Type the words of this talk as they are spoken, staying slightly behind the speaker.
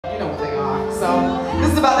So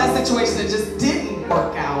this is about that situation that just didn't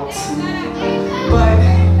work out. But,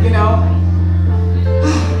 you know,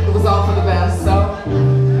 it was all for the best. So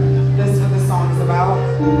that's what this song is about.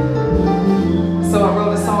 So I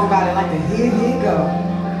wrote a song about it like a here you go.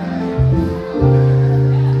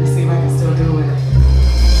 Let's see if I can still do it.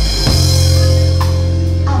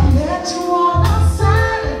 I met you on a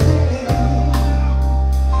Saturday.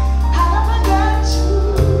 How I got you.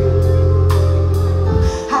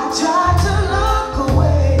 I tried to look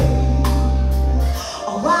away.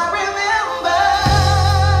 Oh, I remember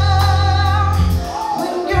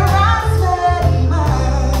when your eyes met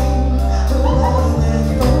mine. The love at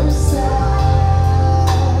first sight.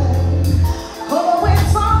 Oh, it's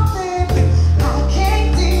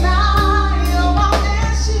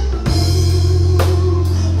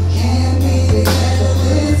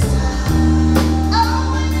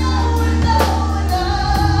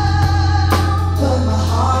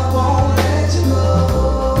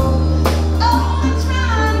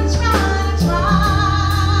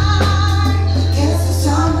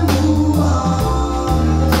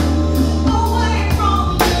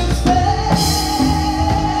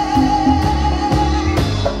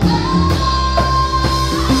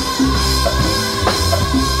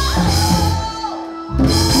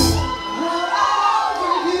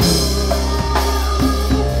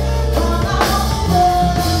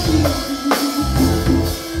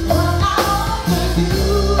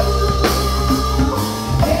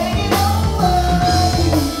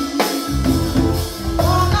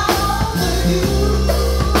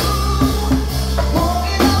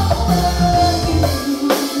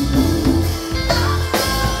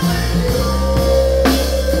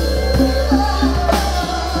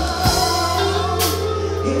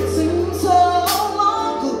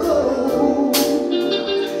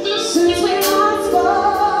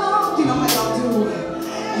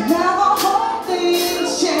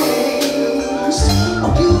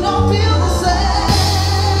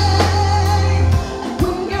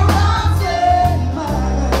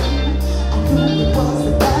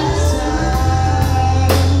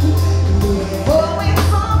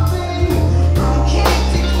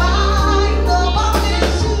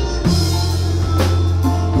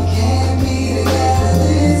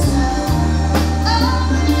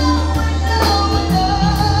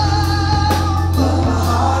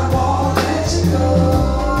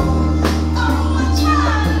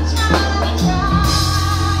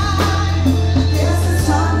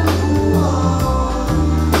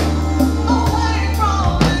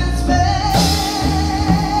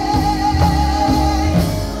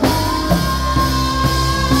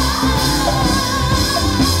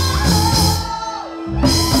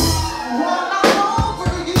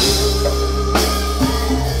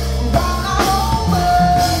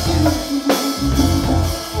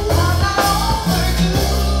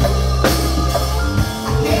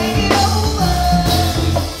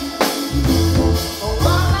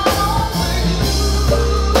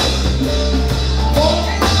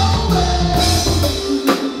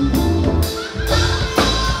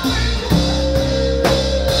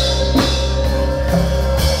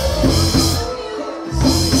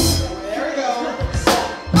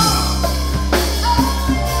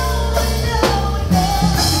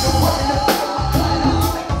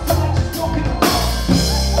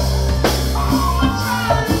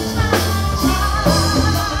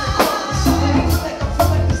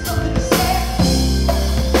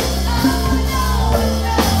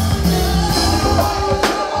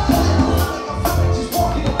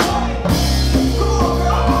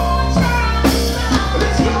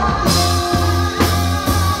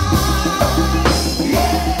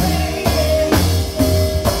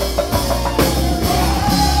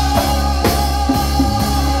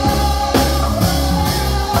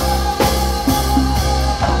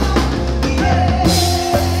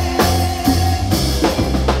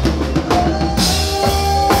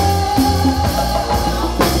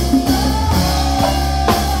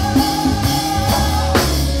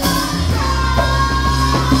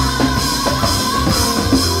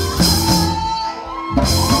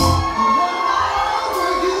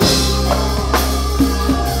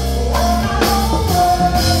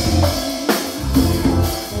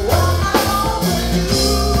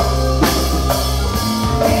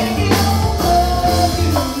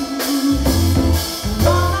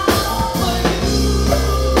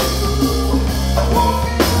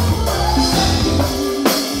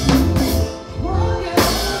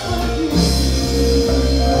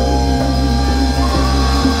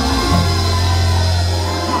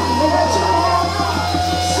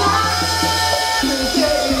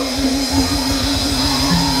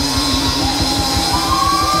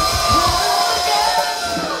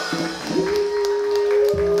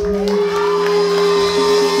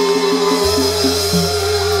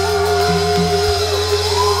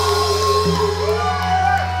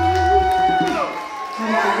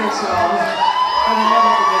forget y'all. I will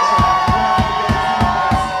never forget y'all.